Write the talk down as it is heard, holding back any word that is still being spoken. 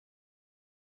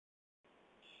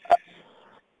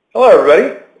Hello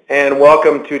everybody, and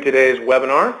welcome to today's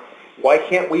webinar, Why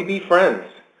Can't We Be Friends?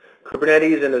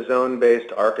 Kubernetes in a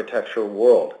Zone-Based Architecture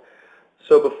World.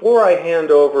 So before I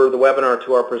hand over the webinar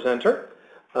to our presenter,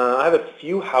 I have a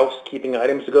few housekeeping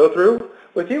items to go through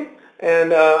with you,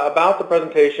 and about the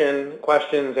presentation,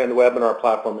 questions, and the webinar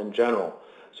platform in general.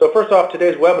 So first off,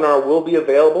 today's webinar will be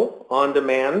available on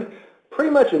demand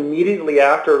pretty much immediately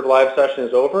after the live session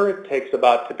is over. It takes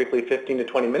about typically 15 to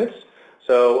 20 minutes.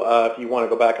 So if you want to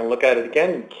go back and look at it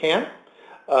again, you can.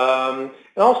 And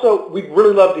also, we'd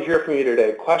really love to hear from you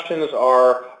today. Questions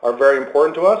are very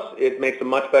important to us. It makes a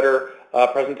much better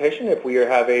presentation if we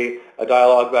have a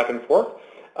dialogue back and forth.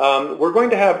 We're going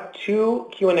to have two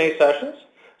Q&A sessions.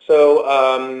 So,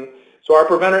 our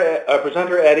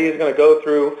presenter, Eddie, is going to go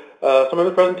through some of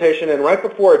the presentation, and right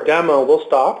before a demo, we'll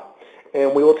stop,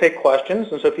 and we will take questions.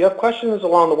 And so if you have questions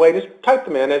along the way, just type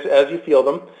them in as you feel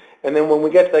them. And then when we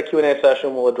get to that Q&A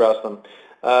session, we'll address them.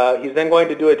 He's then going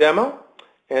to do a demo,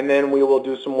 and then we will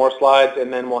do some more slides,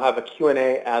 and then we'll have a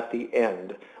Q&A at the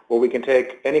end, where we can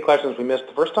take any questions we missed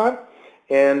the first time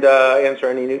and answer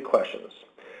any new questions.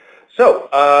 So,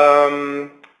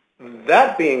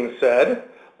 that being said,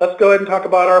 let's go ahead and talk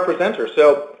about our presenter.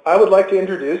 So, I would like to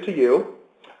introduce to you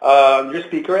your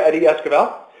speaker, Eddie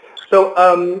Esquivel. So,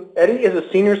 Eddie is a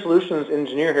senior solutions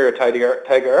engineer here at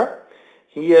Tigera.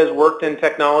 He has worked in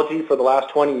technology for the last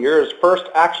 20 years, first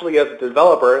actually as a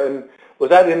developer, and was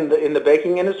that in the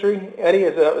baking industry, Eddie?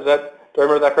 Do I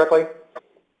remember that correctly?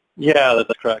 Yeah,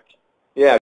 that's correct.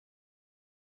 Yeah.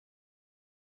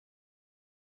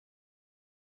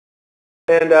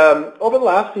 And over the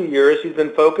last few years, he's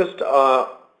been focused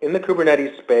in the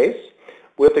Kubernetes space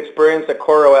with experience at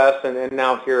CoreOS and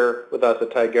now here with us at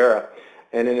Tigera.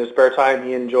 And in his spare time,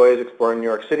 he enjoys exploring New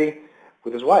York City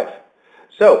with his wife.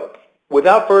 So,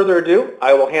 without further ado,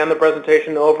 I will hand the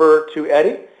presentation over to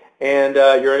Eddie, and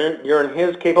you're in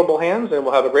his capable hands, and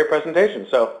we'll have a great presentation.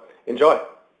 So enjoy.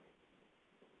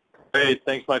 Great,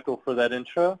 thanks, Michael, for that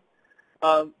intro.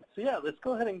 So yeah, let's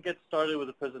go ahead and get started with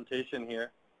the presentation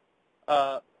here.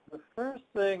 The first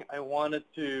thing I wanted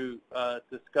to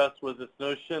discuss was this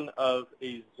notion of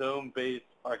a zone-based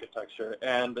architecture,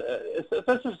 and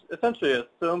essentially a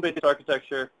zone-based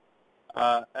architecture,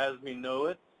 as we know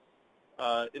it,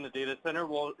 in the data center,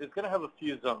 well, it's going to have a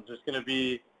few zones. There's going to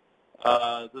be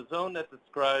the zone that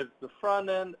describes the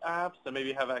front-end apps that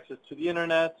maybe have access to the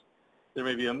internet. There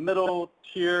may be a middle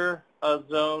tier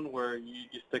zone where you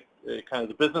stick kind of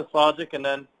the business logic, and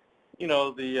then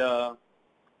the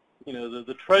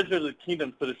treasure of the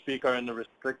kingdom, so to speak, are in the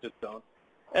restricted zone.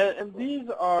 And these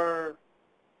are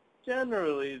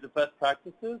generally the best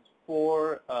practices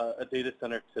for a data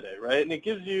center today, right? And it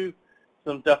gives you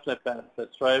some definite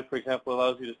benefits, right? For example, it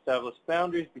allows you to establish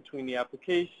boundaries between the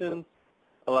applications,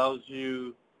 allows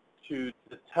you to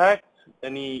detect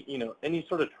any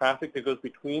sort of traffic that goes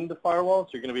between the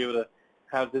firewalls. You're going to be able to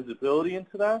have visibility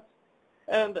into that.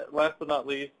 And last but not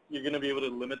least, you're going to be able to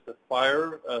limit the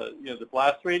the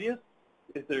blast radius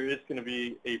if there is going to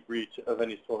be a breach of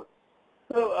any sort.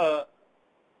 So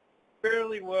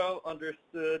fairly well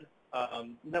understood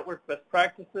network best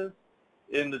practices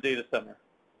in the data center.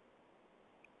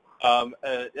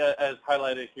 As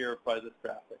highlighted here by this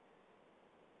graphic.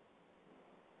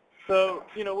 So,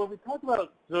 when we talk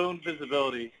about zone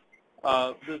visibility,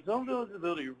 the zone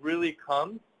visibility really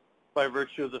comes by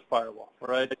virtue of the firewall,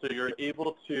 right? So you're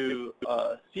able to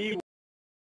see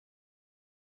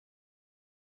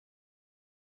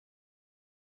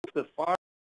the firewall.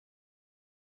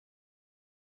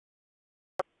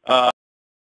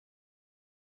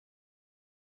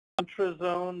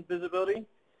 Intra-zone visibility.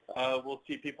 We'll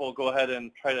see people go ahead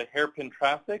and try to hairpin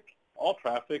traffic, all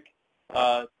traffic,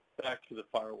 back to the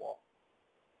firewall.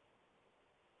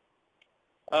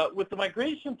 With the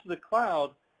migration to the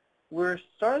cloud, we're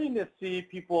starting to see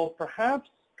people perhaps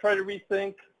try to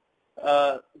rethink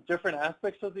different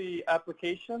aspects of the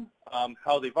application,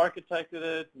 how they've architected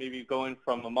it, maybe going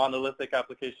from a monolithic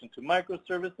application to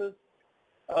microservices.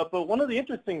 But one of the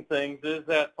interesting things is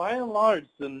that by and large,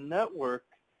 the network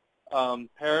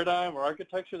paradigm or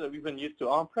architecture that we've been used to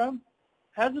on-prem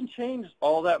hasn't changed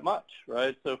all that much,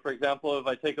 right? So, for example, if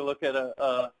I take a look at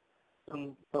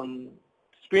some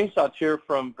screenshots here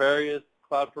from various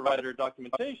cloud provider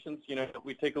documentations, if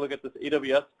we take a look at this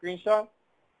AWS screenshot,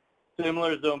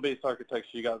 similar zone-based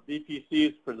architecture. You got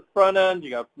VPCs for the front end, you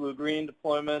got blue-green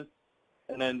deployments,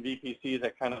 and then VPCs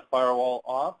that kind of firewall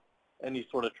off any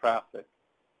sort of traffic.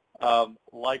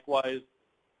 Likewise,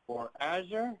 for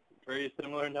Azure, very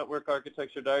similar network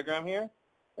architecture diagram here.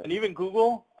 And even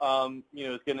Google,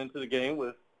 is getting into the game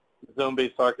with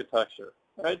zone-based architecture,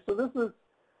 right? So this is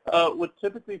what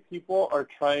typically people are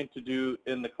trying to do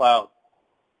in the cloud.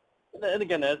 And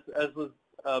again, as was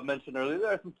mentioned earlier,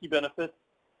 there are some key benefits,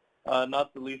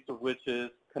 not the least of which is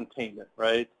containment,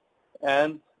 right?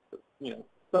 And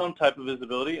some type of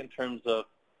visibility in terms of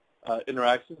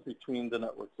interactions between the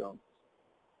network zones.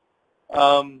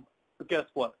 But guess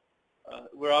what?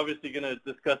 We're obviously going to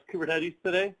discuss Kubernetes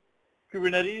today.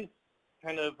 Kubernetes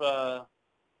kind of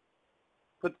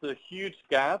puts a huge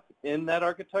gap in that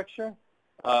architecture,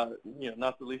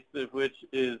 not the least of which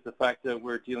is the fact that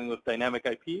we're dealing with dynamic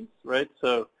IPs, right?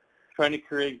 So trying to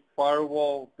create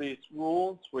firewall-based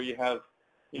rules where you have,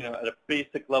 at a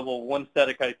basic level, one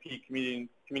static IP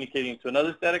communicating to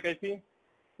another static IP,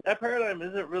 that paradigm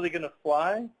isn't really going to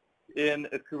fly in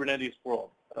a Kubernetes world.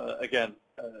 Again,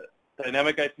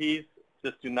 dynamic IPs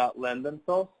just do not lend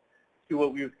themselves to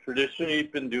what we've traditionally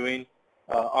been doing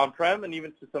on-prem and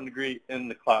even to some degree in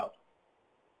the cloud.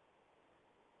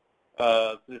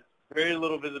 There's very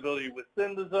little visibility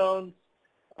within the zones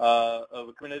of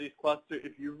a Kubernetes cluster.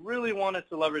 If you really wanted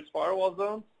to leverage firewall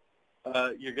zones,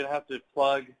 you're going to have to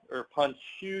plug or punch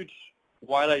huge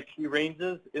wide IP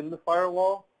ranges in the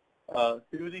firewall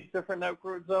through these different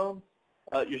network zones.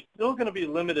 You're still going to be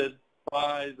limited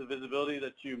by the visibility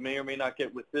that you may or may not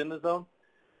get within the zone.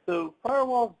 So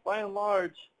firewalls, by and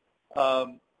large,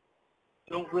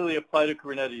 don't really apply to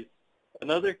Kubernetes.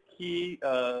 Another key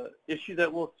issue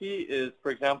that we'll see is,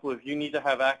 for example, if you need to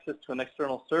have access to an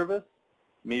external service,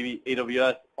 maybe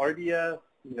AWS RDS,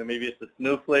 maybe it's a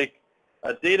Snowflake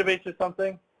database or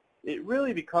something, it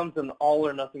really becomes an all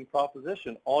or nothing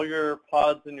proposition. All your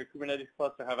pods in your Kubernetes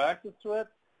cluster have access to it,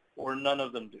 or none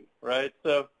of them do, right?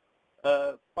 So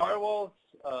firewalls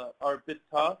are a bit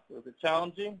tough, a bit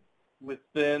challenging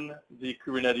within the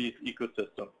Kubernetes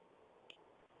ecosystem.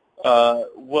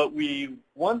 What we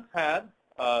once had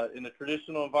in a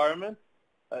traditional environment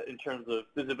in terms of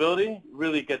visibility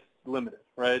really gets limited,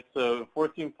 right? So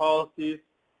enforcing policies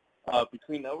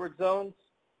between network zones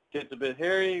gets a bit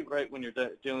hairy, right, when you're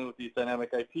dealing with these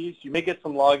dynamic IPs. You may get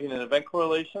some logging and event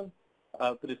correlation,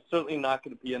 but it's certainly not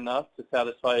going to be enough to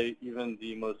satisfy even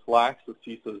the most lax of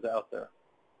CISOs out there.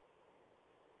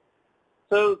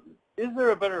 So is there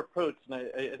a better approach? And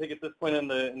I think at this point in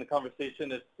the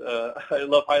conversation, I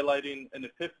love highlighting an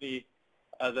epiphany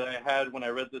that I had when I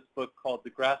read this book called The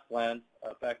Grassland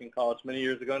back in college many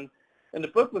years ago. And the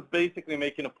book was basically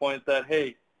making a point that,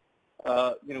 hey,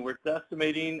 we're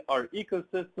decimating our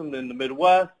ecosystem in the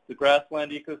Midwest, the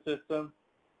grassland ecosystem,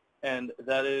 and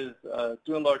that is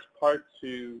due in large part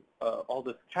to all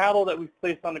this cattle that we've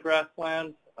placed on the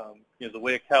grassland. The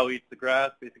way a cow eats the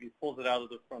grass basically pulls it out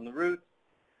from the roots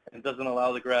and doesn't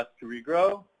allow the grass to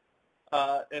regrow.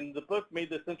 And the book made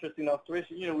this interesting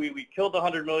observation. We killed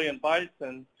 100 million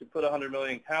bison to put 100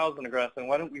 million cows on the grassland.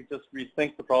 Why don't we just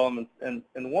rethink the problem and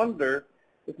wonder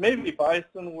if maybe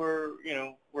bison were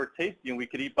tasty and we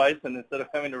could eat bison instead of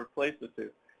having to replace the two.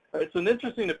 All right, so an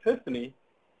interesting epiphany,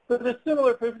 but a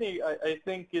similar epiphany I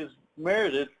think is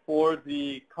merited for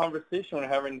the conversation we're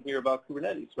having here about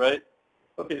Kubernetes, right?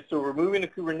 Okay, so we're moving to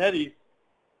Kubernetes.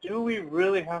 Do we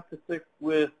really have to stick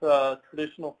with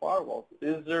traditional firewalls?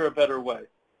 Is there a better way?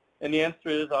 And the answer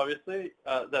is obviously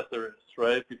that there is,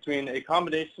 right? Between a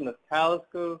combination of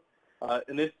Calico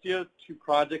and Istio, two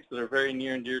projects that are very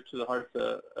near and dear to the heart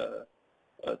to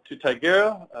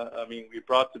Tigera. We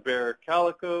brought to bear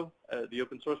Calico, the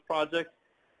open source project,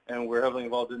 and we're heavily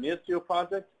involved in the Istio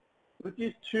project. With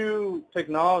these two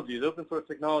technologies, open source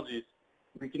technologies,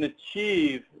 we can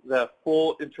achieve that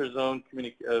full interzone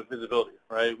visibility,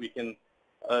 right? We can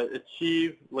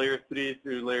achieve layer 3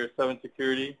 through layer 7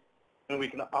 security, and we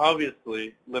can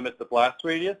obviously limit the blast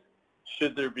radius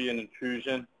should there be an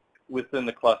intrusion within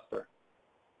the cluster.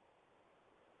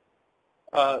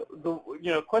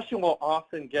 The question we'll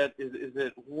often get is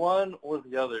it one or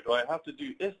the other? Do I have to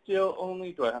do Istio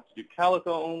only? Do I have to do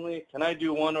Calico only? Can I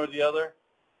do one or the other?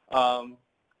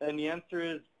 And the answer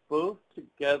is both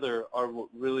together are what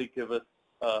really give us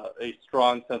a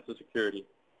strong sense of security.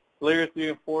 Layer 3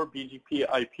 and 4 BGP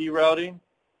IP routing,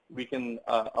 we can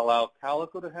allow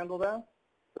Calico to handle that.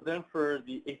 But then for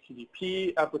the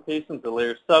HTTP applications, the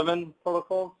layer 7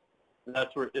 protocols,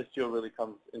 that's where Istio really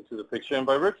comes into the picture. And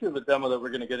by virtue of the demo that we're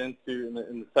going to get into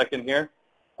in the second here,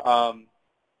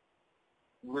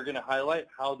 we're going to highlight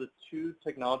how the two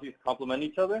technologies complement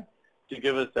each other to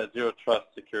give us that zero trust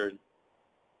security.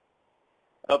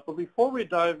 But before we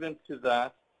dive into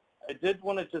that, I did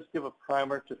want to just give a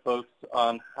primer to folks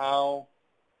on how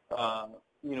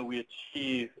we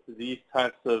achieve these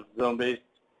types of zone-based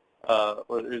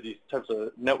or these types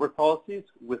of network policies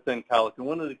within Calico.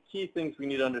 One of the key things we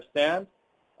need to understand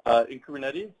in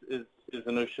Kubernetes is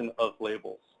the notion of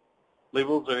labels,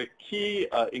 Labels are a key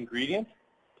ingredient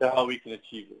to how we can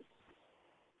achieve this.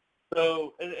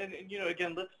 So, and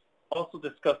again, let's also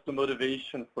discuss the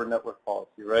motivation for network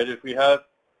policy, right? If we have,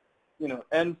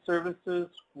 n services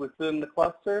within the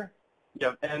cluster, you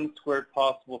have n squared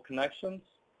possible connections.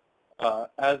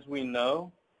 As we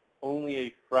know, only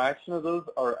a fraction of those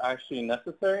are actually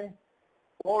necessary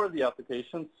for the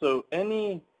application. So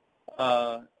any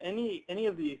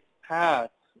of these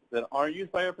paths that aren't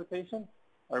used by our application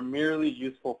are merely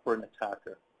useful for an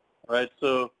attacker, right?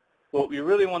 So what we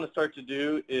really want to start to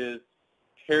do is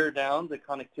pare down the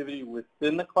connectivity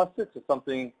within the cluster to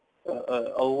something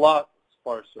a lot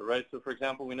sparser, right? So for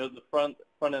example, we know the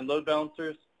front-end load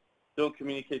balancers don't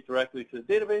communicate directly to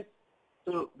the database.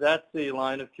 So that's a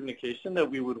line of communication that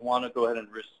we would want to go ahead and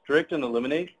restrict and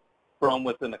eliminate from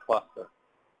within the cluster.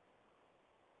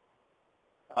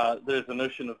 There's a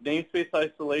notion of namespace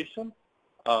isolation,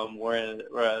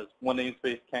 whereas one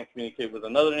namespace can't communicate with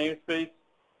another namespace.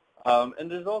 And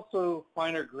there's also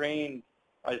finer grained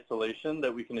isolation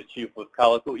that we can achieve with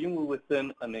Calico, even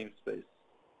within a namespace.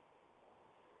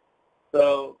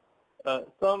 So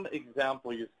some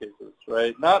example use cases,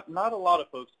 right? Not a lot of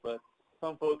folks, but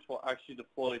some folks will actually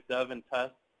deploy dev and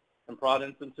test and prod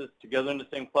instances together in the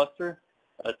same cluster.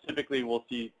 Typically, we'll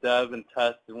see dev and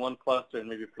test in one cluster and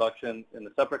maybe production in a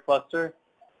separate cluster.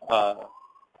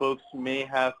 Folks may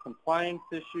have compliance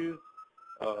issues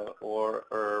or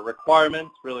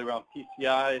requirements really around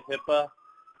PCI, HIPAA,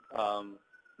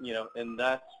 and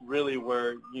that's really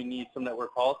where you need some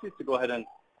network policies to go ahead and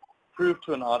prove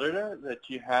to an auditor that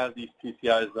you have these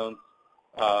PCI zones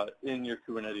in your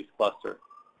Kubernetes cluster.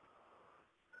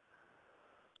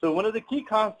 So one of the key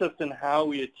concepts in how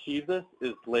we achieve this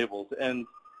is labels. And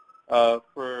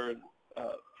for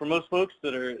most folks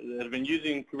that have been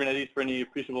using Kubernetes for any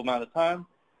appreciable amount of time,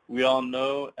 we all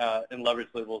know and leverage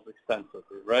labels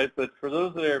extensively, right? But for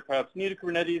those that are perhaps new to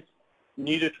Kubernetes,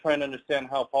 new to try and understand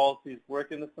how policies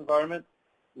work in this environment,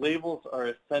 labels are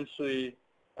essentially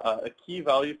a key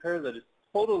value pair that is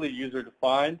totally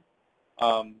user-defined,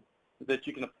 that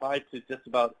you can apply to just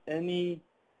about any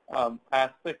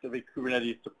aspect of a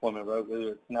Kubernetes deployment, right?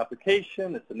 Whether it's an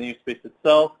application, it's a namespace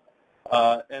itself,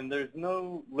 and there's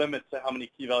no limit to how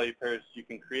many key value pairs you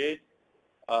can create.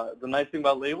 The nice thing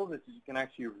about labels is you can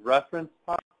actually reference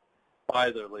pods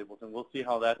by their labels, and we'll see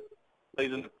how that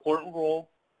plays an important role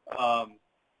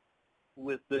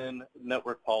within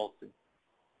network policy.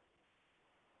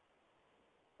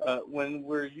 When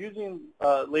we're using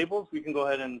labels, we can go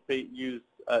ahead and use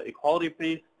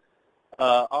equality-based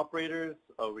operators.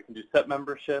 We can do set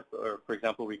membership, or for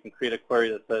example, we can create a query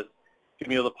that says, give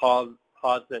me all the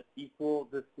pods that equal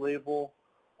this label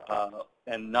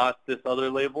and not this other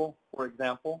label, for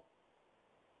example.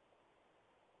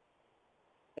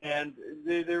 And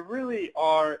they really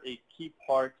are a key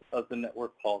part of the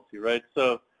network policy, right?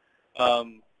 So,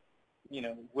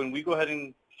 when we go ahead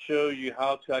and show you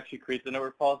how to actually create the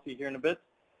network policy here in a bit,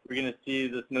 we're going to see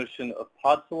this notion of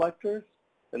pod selectors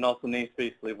and also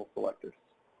namespace label selectors.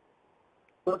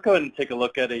 So let's go ahead and take a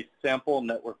look at a sample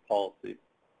network policy.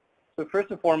 So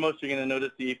first and foremost, you're going to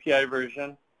notice the API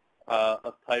version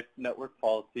of type network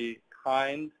policy.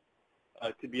 Kind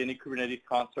could be any Kubernetes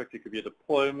construct. It could be a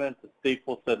deployment, a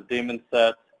stateful set, a daemon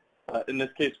set. In this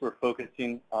case, we're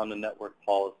focusing on the network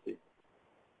policy.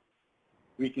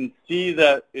 We can see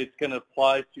that it's going to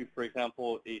apply to, for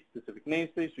example, a specific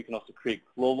namespace. We can also create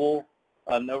global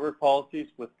network policies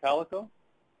with Calico.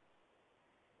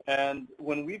 And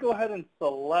when we go ahead and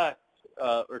select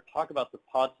or talk about the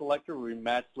pod selector where we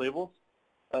match labels,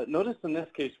 notice in this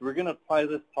case, we're going to apply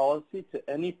this policy to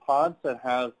any pods that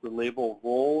has the label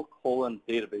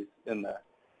role:database in there.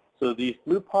 So these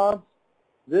blue pods,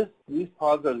 these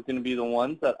pods are going to be the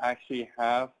ones that actually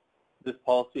have this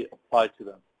policy applied to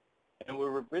them. And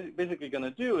what we're basically going to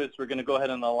do is we're going to go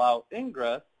ahead and allow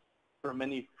ingress from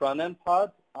any front-end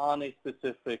pods on a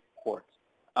specific port.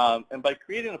 And by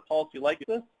creating a policy like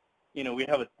this, we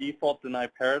have a default deny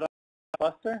paradigm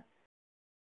cluster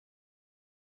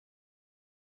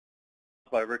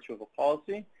by virtue of a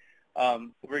policy.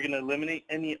 We're going to eliminate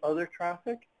any other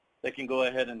traffic that can go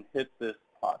ahead and hit this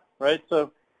pod, right?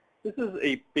 So this is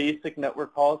a basic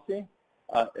network policy,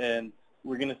 and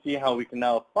we're going to see how we can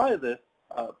now apply this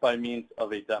by means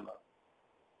of a demo.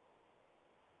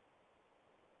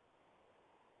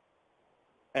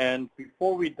 And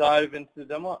before we dive into the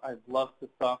demo, I'd love to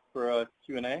stop for a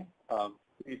Q&A.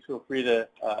 Please feel free to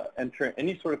enter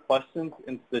any sort of questions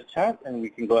into the chat, and we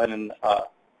can go ahead and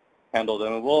handle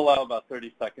them. And we'll allow about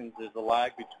 30 seconds. There's a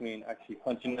lag between actually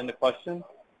punching in the question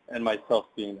and myself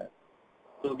seeing it.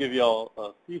 So we'll give you all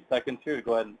a few seconds here to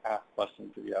go ahead and ask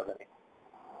questions if you have any.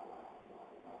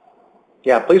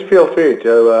 Yeah, please feel free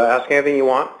to ask anything you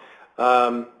want.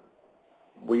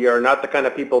 We are not the kind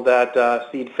of people that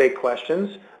seed fake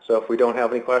questions, so if we don't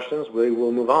have any questions, we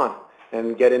will move on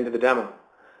and get into the demo.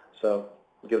 So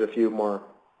give it a few more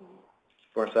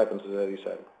seconds, as you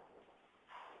said.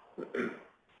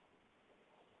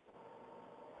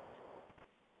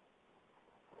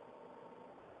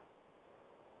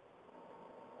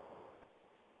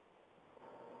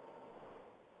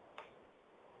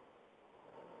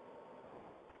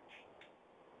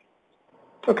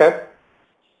 Okay.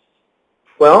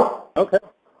 Well, Okay.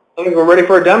 I think we're ready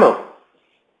for a demo.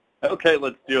 Okay,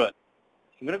 let's do it.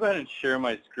 I'm going to go ahead and share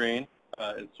my screen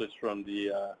and switch from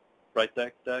the right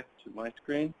deck to my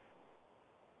screen.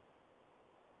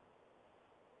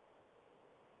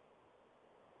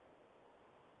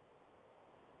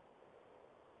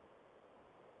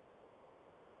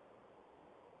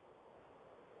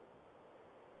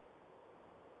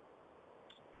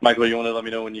 Michael, you want to let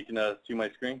me know when you can see my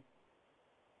screen?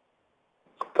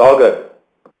 It's all good.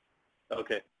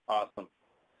 Okay, awesome.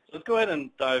 So let's go ahead and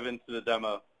dive into the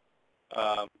demo.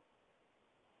 So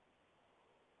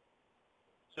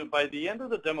by the end of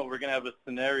the demo, we're going to have a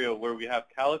scenario where we have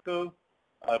Calico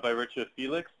by virtue of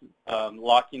Felix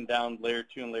locking down layer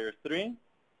 2 and layer 3,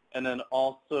 and then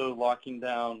also locking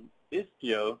down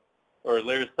Istio, or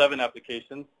layer 7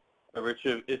 applications by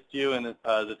virtue of Istio and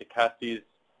the Decasi's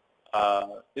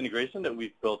integration that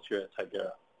we've built here at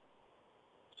Tigera.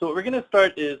 So what we're going to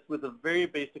start is with a very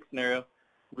basic scenario.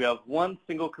 We have one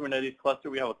single Kubernetes cluster.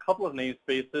 We have a couple of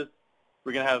namespaces.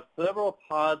 We're going to have several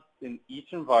pods in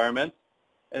each environment.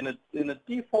 And in a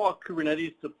default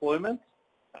Kubernetes deployment,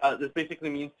 this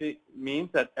basically means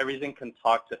that everything can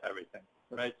talk to everything,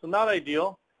 right? So not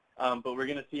ideal, but we're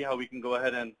going to see how we can go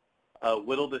ahead and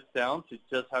whittle this down to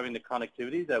just having the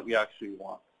connectivity that we actually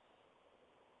want.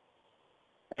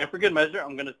 And for good measure,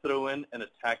 I'm going to throw in an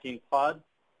attacking pod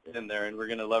in there, and we're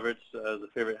going to leverage the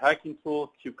favorite hacking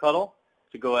tool, kubectl,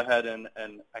 to go ahead and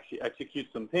actually execute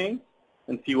some pings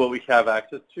and see what we have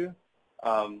access to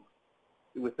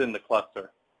within the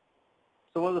cluster.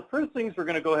 So one of the first things we're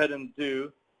going to go ahead and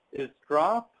do is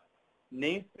drop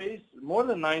namespace, more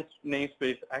than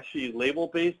namespace, actually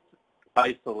label-based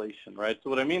isolation, right? So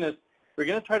what I mean is we're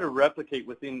going to try to replicate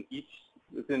within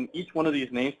each one of these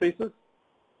namespaces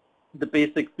the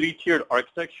basic 3-tiered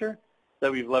architecture that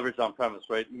we've leveraged on-premise,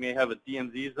 right? You may have a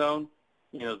DMZ zone,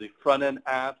 you know, the front-end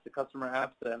apps, the customer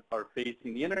apps that are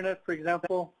facing the internet, for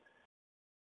example,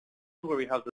 where we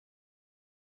have the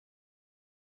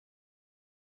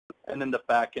and then the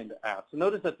back-end app. So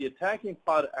notice that the attacking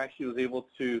pod actually was able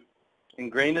to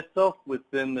ingrain itself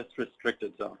within this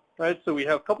restricted zone, right? So we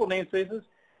have a couple namespaces,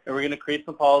 and we're going to create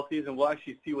some policies, and we'll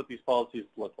actually see what these policies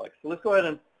look like. So let's go ahead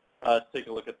and take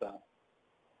a look at that.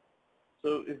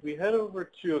 So if we head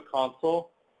over to a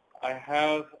console, I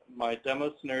have my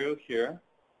demo scenario here.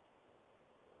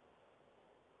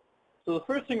 So the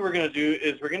first thing we're going to do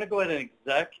is we're going to go ahead and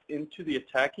exec into the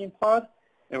attacking pod,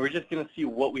 and we're just going to see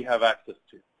what we have access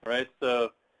to, right?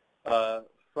 So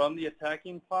from the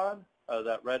attacking pod,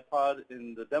 that red pod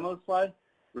in the demo slide,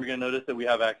 we're going to notice that we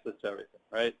have access to everything,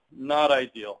 right? Not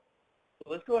ideal. So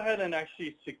let's go ahead and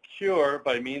actually secure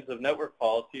by means of network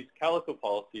policies, Calico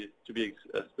policies to be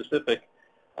specific,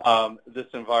 this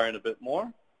environment a bit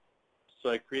more. So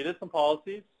I created some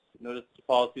policies. Notice the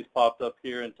policies popped up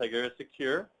here in Tigera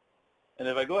Secure. And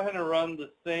if I go ahead and run the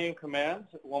same command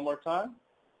one more time,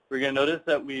 we're going to notice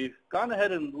that we've gone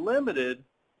ahead and limited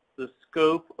the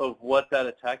scope of what that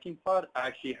attacking pod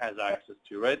actually has access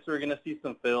to, right? So we're going to see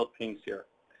some failed pings here.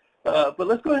 But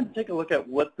let's go ahead and take a look at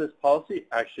what this policy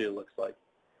actually looks like.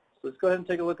 So let's go ahead and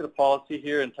take a look at a policy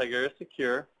here in Tigera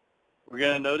Secure. We're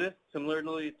going to notice,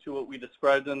 similarly to what we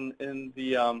described in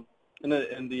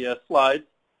the slides,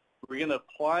 we're going to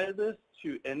apply this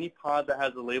to any pod that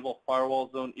has a label firewall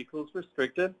zone equals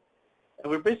restricted.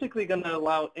 And we're basically going to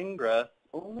allow ingress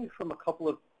only from a couple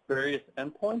of various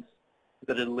endpoints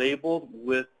that are labeled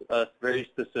with very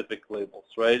specific labels,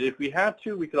 right? If we had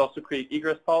to, we could also create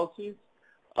egress policies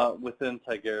within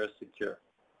Tigera Secure.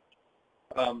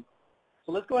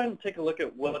 So let's go ahead and take a look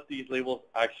at what these labels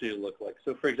actually look like.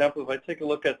 So for example, if I take a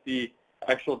look at the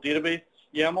actual database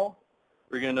YAML,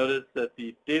 we're going to notice that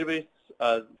the database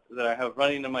that I have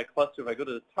running in my cluster, if I go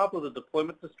to the top of the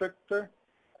deployment descriptor,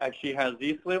 actually has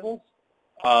these labels.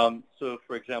 So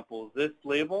for example, this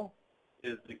label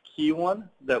is the key one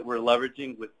that we're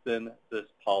leveraging within this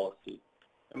policy.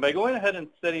 And by going ahead and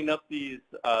setting up these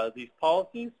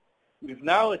policies, we've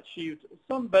now achieved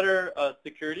some better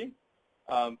security.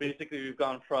 Basically, we've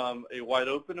gone from a wide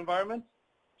open environment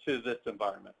to this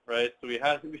environment, right? So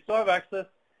we still have access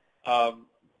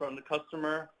from the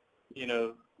customer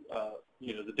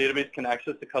the database can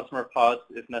access the customer pods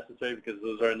if necessary because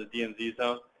those are in the DMZ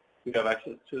zone. We have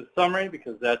access to the summary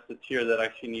because that's the tier that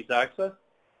actually needs access.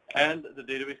 And the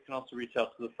database can also reach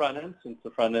out to the front end since the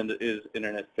front end is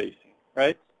internet facing,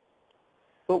 right?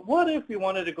 But what if we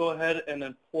wanted to go ahead and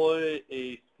employ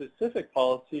a specific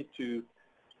policy to,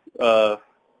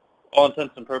 all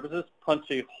intents and purposes, punch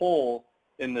a hole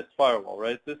in this firewall,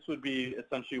 right? This would be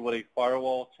essentially what a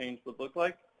firewall change would look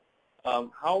like.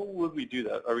 How would we do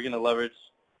that? Are we going to leverage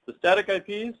the static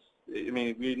IPs? I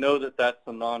mean, we know that that's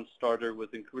a non-starter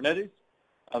within Kubernetes.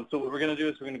 So what we're going to do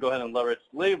is we're going to go ahead and leverage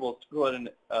labels to go ahead and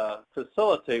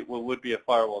facilitate what would be a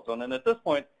firewall zone. And at this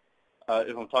point,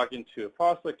 if I'm talking to a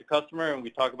prospect, a customer, and we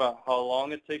talk about how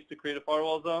long it takes to create a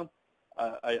firewall zone,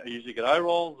 I usually get eye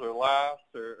rolls or laughs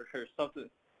or something,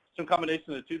 some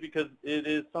combination of the two, because it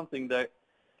is something that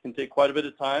can take quite a bit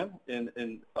of time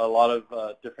in a lot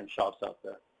of different shops out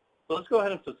there. So let's go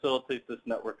ahead and facilitate this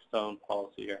network zone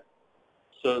policy here.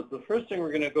 So the first thing we're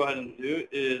going to go ahead and do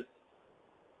is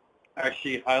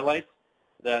actually highlight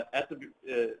that at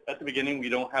the beginning we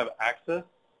don't have access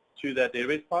to that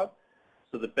database pod.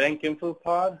 So the bank info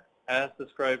pod, as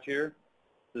described here,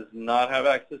 does not have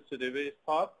access to the database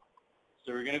pod.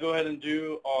 So we're going to go ahead and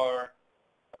do our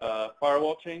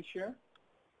firewall change here.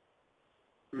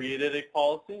 Created a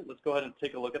policy. Let's go ahead and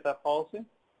take a look at that policy.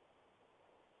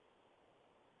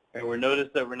 And we'll notice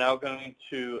that we're now going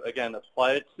to, again,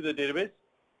 apply it to the database.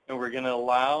 And we're going to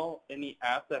allow any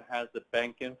app that has the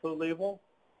bank info label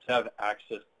to have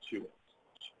access to it.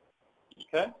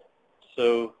 Okay?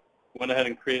 So went ahead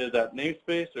and created that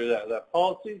namespace or that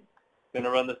policy. Going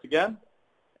to run this again.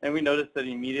 And we notice that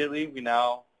immediately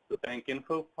the bank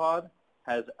info pod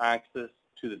has access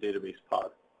to the database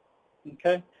pod.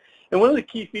 Okay? And one of the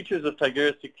key features of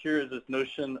Tigera Secure is this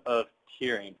notion of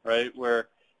tiering, right? Where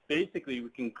basically we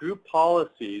can group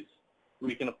policies,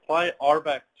 we can apply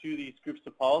RBAC to these groups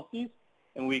of policies,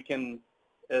 and we can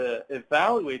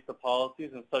evaluate the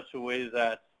policies in such a way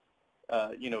that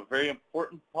very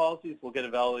important policies will get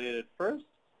evaluated first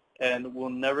and will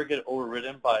never get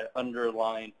overridden by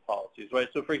underlying policies, right?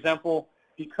 So for example,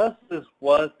 because this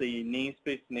was the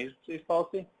namespace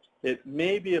policy, it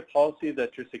may be a policy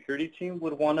that your security team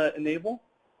would want to enable.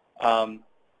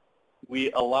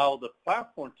 We allow the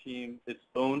platform team its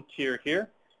own tier here,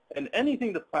 and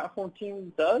anything the platform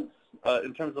team does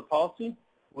in terms of policy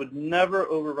would never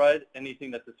override anything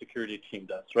that the security team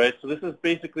does, right? So this is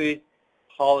basically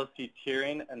policy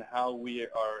tiering and how we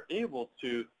are able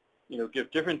to,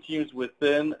 give different teams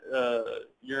within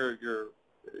your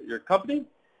company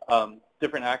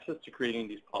different access to creating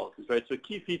these policies, right? So a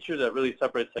key feature that really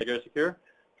separates Tigera Secure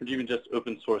from even just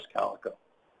open source Calico.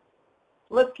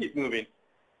 Let's keep moving.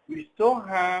 We still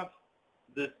have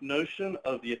this notion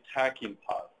of the attacking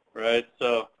pod, right?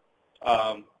 So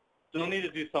still need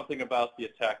to do something about the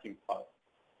attacking pod.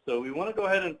 So we want to go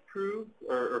ahead and prove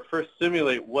or first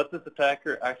simulate what this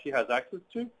attacker actually has access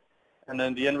to, and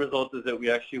then the end result is that we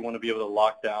actually want to be able to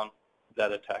lock down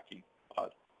that attacking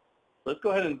pod. Let's go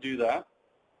ahead and do that.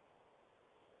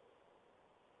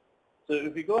 So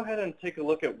if we go ahead and take a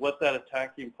look at what that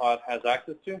attacking pod has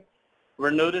access to,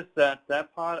 we'll notice that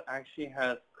that pod actually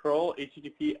has curl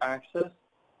HTTP access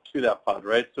to that pod,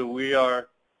 right? So we are,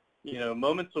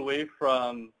 moments away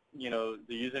from, the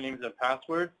usernames and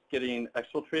passwords getting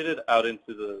exfiltrated out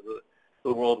into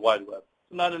the World Wide Web.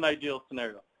 So not an ideal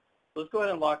scenario. So let's go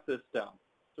ahead and lock this down.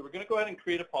 So we're going to go ahead and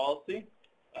create a policy,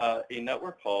 a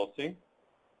network policy,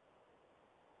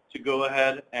 to go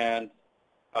ahead and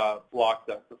block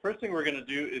that. The first thing we're going to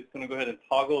do is going to go ahead and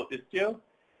toggle Istio.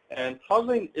 And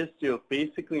toggling Istio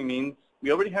basically means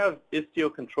we already have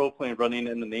Istio control plane running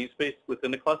in the namespace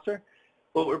within the cluster.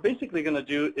 What we're basically going to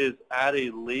do is add a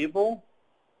label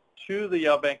to the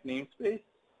Yellowbank namespace.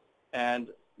 And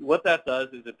what that does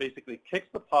is it basically kicks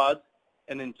the pods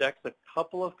and injects a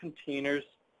couple of containers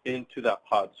into that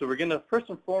pod. So we're going to, first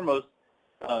and foremost,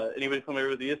 anybody familiar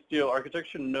with the Istio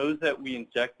architecture knows that we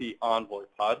inject the Envoy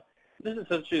pod. This is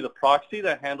essentially the proxy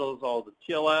that handles all the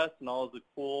TLS and all of the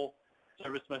cool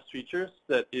service mesh features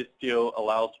that Istio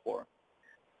allows for.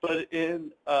 But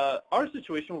in our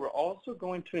situation, we're also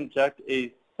going to inject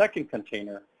a second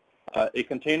container. A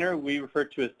container we refer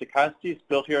to as Stochastics,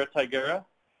 built here at Tigera.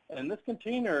 And this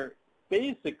container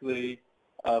basically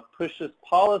pushes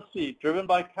policy driven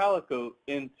by Calico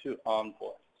into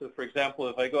Envoy. So for example,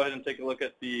 if I go ahead and take a look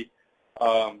at the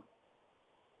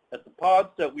pods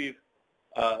that we've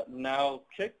now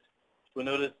kicked, we'll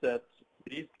notice that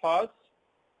these pods,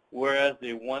 whereas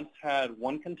they once had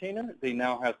one container, they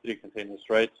now have 3 containers,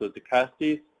 right? So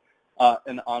Stochastics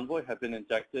and Envoy have been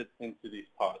injected into these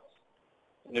pods.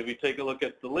 And if we take a look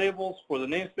at the labels for the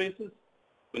namespaces,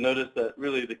 we notice that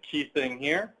really the key thing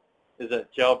here is that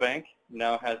GelBank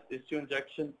now has issue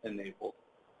injection enabled.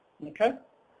 Okay?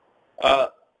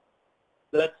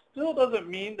 That still doesn't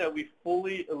mean that we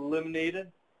fully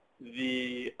eliminated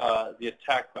the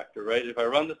attack vector, right? If I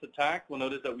run this attack, we'll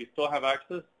notice that we still have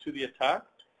access to the attack.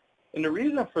 And the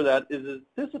reason for that is that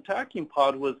this attacking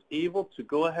pod was able to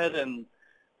go ahead and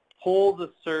pull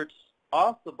the certs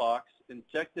off the box,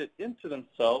 inject it into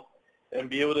themselves, and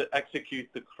be able to execute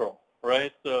the curl,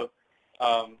 right? So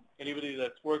anybody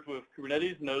that's worked with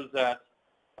Kubernetes knows that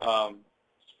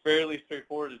it's fairly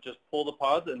straightforward to just pull the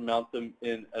pods and mount them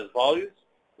in as volumes.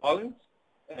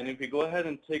 And if you go ahead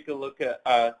and take a look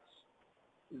at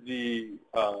the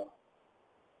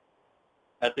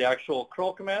actual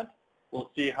curl command, we'll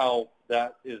see how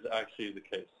that is actually the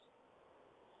case.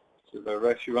 So if I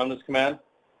actually run this command,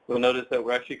 we'll notice that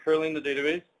we're actually curling the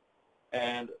database,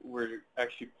 and we're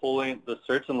actually pulling the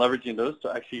certs and leveraging those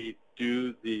to actually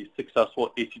do the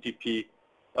successful HTTP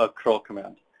curl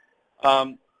command.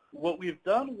 What we've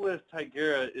done with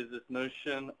Tigera is this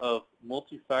notion of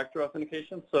multi-factor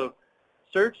authentication. So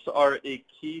certs are a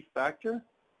key factor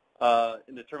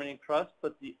in determining trust,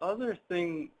 but the other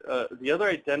thing, the other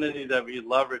identity that we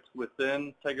leverage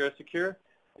within Tigera Secure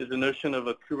is the notion of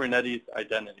a Kubernetes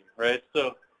identity, right?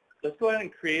 So let's go ahead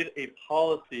and create a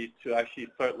policy to actually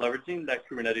start leveraging that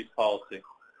Kubernetes policy.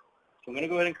 So I'm going to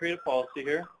go ahead and create a policy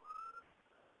here.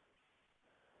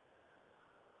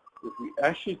 If we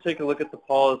actually take a look at the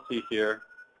policy here,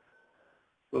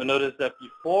 we'll notice that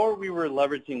before we were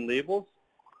leveraging labels,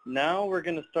 now we're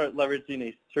going to start leveraging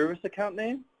a service account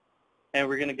name, and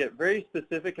we're going to get very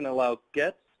specific and allow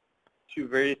gets to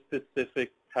very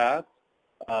specific paths,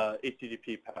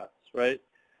 HTTP paths, right?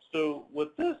 So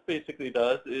what this basically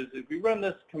does is if we run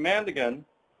this command again,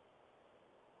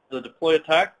 the deploy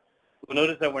attack, we'll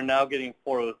notice that we're now getting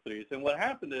 403s. And what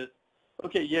happened is,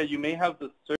 okay, yeah, you may have the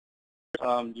search,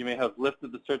 you may have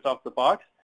lifted the search off the box,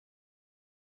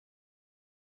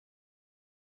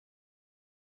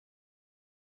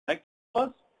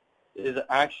 is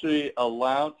actually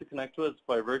allowed to connect to us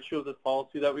by virtue of this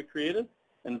policy that we created,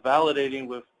 and validating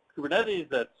with Kubernetes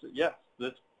that, yes,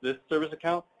 this service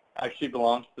account actually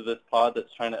belongs to this pod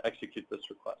that's trying to execute this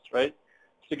request, right?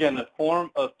 So again, a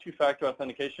form of two-factor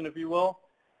authentication, if you will,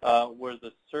 where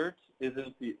the cert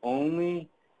isn't the only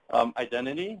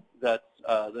identity that's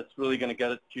really going to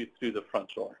get you through the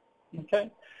front door. Okay?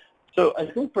 So I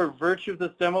think for virtue of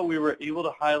this demo, we were able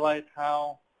to highlight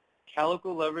how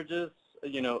Calico leverages,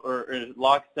 or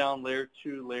locks down layer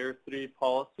 2, layer 3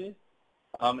 policies,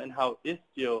 and how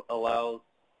Istio allows,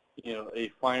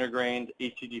 a finer-grained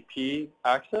HTTP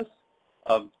access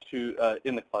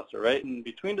in the cluster, right? And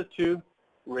between the two,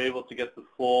 we're able to get the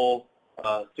full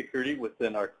security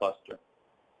within our cluster.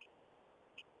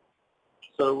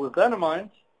 So with that in mind,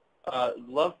 I'd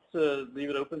love to leave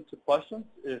it open to questions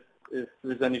if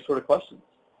there's any sort of questions.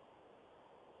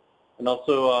 And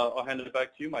also, I'll hand it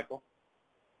back to you, Michael.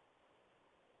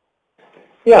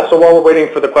 Yeah, so while we're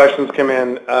waiting for the questions to come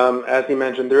in, as he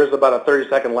mentioned, there is about a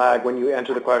 30-second lag when you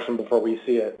enter the question before we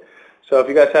see it. So if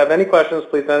you guys have any questions,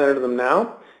 please enter them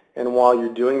now. And while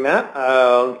you're doing that,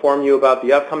 I'll inform you about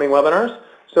the upcoming webinars.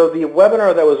 So the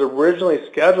webinar that was originally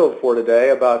scheduled for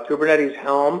today about Kubernetes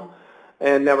Helm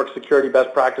and network security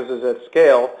best practices at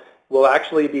scale will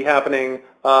actually be happening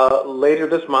later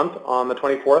this month on the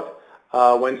 24th,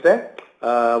 Wednesday.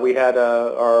 We had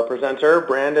our presenter,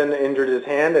 Brandon, injured his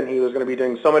hand, and he was going to be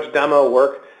doing so much demo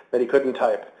work that he couldn't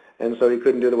type, and so he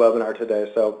couldn't do the webinar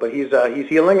today. So, but he's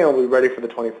healing and will be ready for the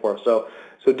 24th. So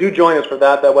do join us for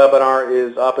that. That webinar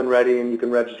is up and ready, and you can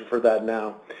register for that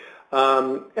now.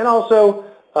 And also,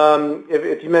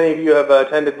 if many of you have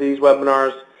attended these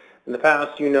webinars in the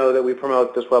past, you know that we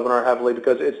promote this webinar heavily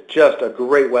because it's just a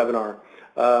great webinar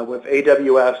with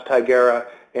AWS, Tigera,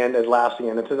 and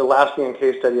Atlassian. It's an Atlassian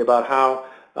case study about how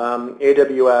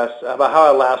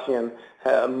Atlassian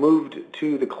moved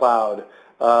to the cloud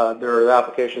their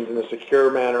applications in a secure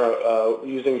manner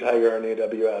using Tigera and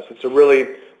AWS. It's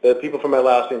the people from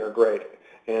Atlassian are great,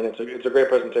 and it's a great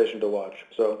presentation to watch.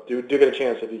 So do get a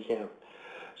chance if you can.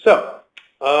 So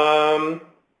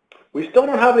we still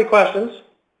don't have any questions.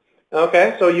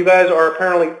 Okay, so you guys are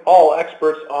apparently all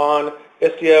experts on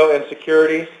Istio and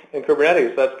security and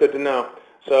Kubernetes. That's good to know.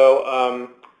 So,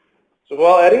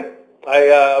 well, Eddie,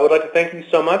 I would like to thank you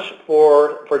so much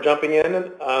for jumping in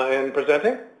and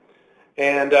presenting.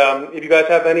 And if you guys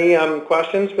have any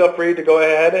questions, feel free to go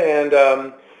ahead and,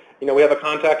 we have a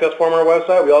contact us form on our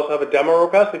website. We also have a demo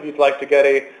request if you'd like to get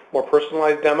a more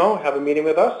personalized demo, have a meeting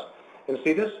with us and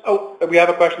see this. Oh, we have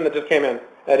a question that just came in.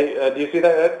 Eddie, do you see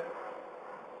that, Ed?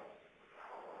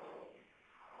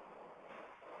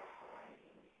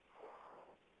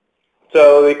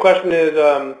 So the question is,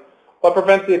 what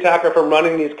prevents the attacker from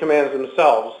running these commands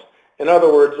themselves? In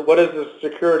other words, what is the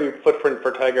security footprint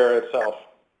for Tigera itself?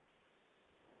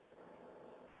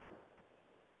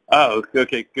 Oh,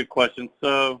 okay, good question.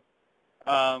 So,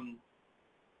 so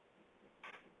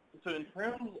in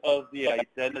terms of the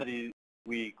identity,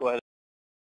 we go ahead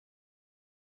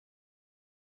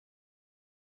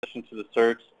to the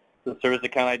service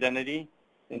account identity.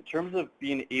 In terms of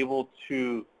being able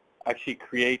to actually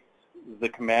create the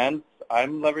commands,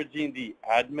 I'm leveraging the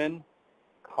admin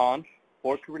conf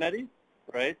for Kubernetes,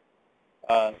 right?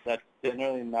 That's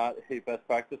generally not a best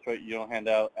practice, right? You don't hand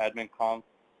out admin conf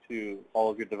to all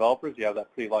of your developers. You have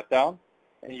that pretty locked down.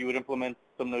 And you would implement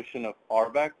some notion of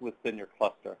RBAC within your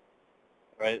cluster,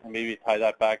 right? And maybe tie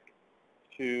that back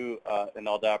to an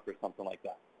LDAP or something like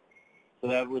that. So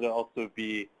that would also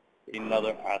be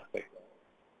another aspect,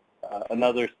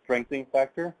 another strengthening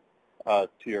factor to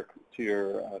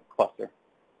your cluster.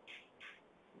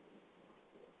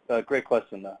 Great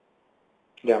question, though.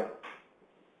 Yeah.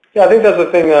 Yeah, I think that's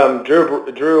the thing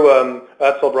Drew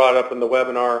Etzel brought up in the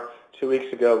webinar 2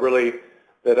 weeks ago, really,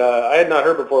 that I had not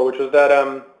heard before, which was that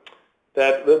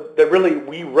that really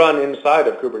we run inside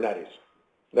of Kubernetes.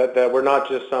 That we're not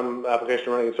just some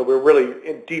application running, so we're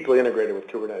really deeply integrated with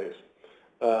Kubernetes.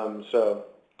 So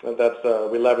that's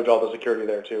we leverage all the security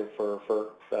there too for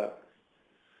that.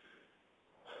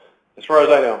 As far as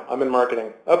I know, I'm in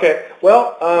marketing. Okay,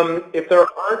 well, if there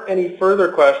aren't any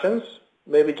further questions,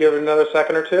 maybe give it another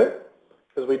second or two,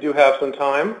 because we do have some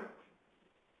time.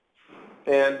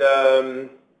 And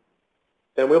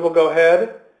then we will go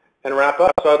ahead and wrap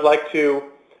up. So I'd like to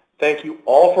thank you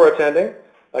all for attending.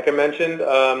 Like I mentioned,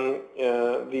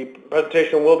 the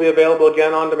presentation will be available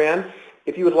again on demand.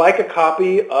 If you would like a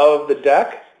copy of the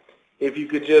deck, if you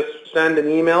could just send an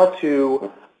email to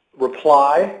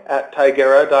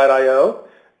reply@tigera.io,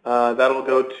 that'll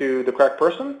go to the correct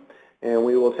person, and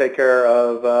we will take care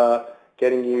of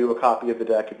getting you a copy of the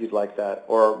deck if you'd like that,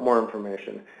 or more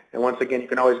information. And once again, you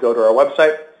can always go to our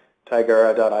website,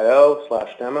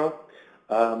 tigera.io/demo.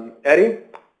 Eddie,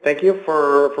 thank you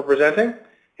for presenting.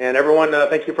 And everyone,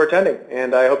 thank you for attending.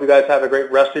 And I hope you guys have a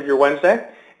great rest of your Wednesday.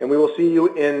 And we will see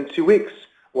you in 2 weeks,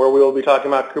 where we will be talking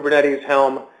about Kubernetes,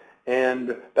 Helm,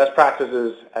 and best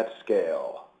practices at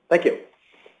scale. Thank you.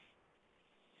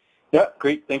 Yeah,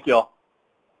 great. Thank you all.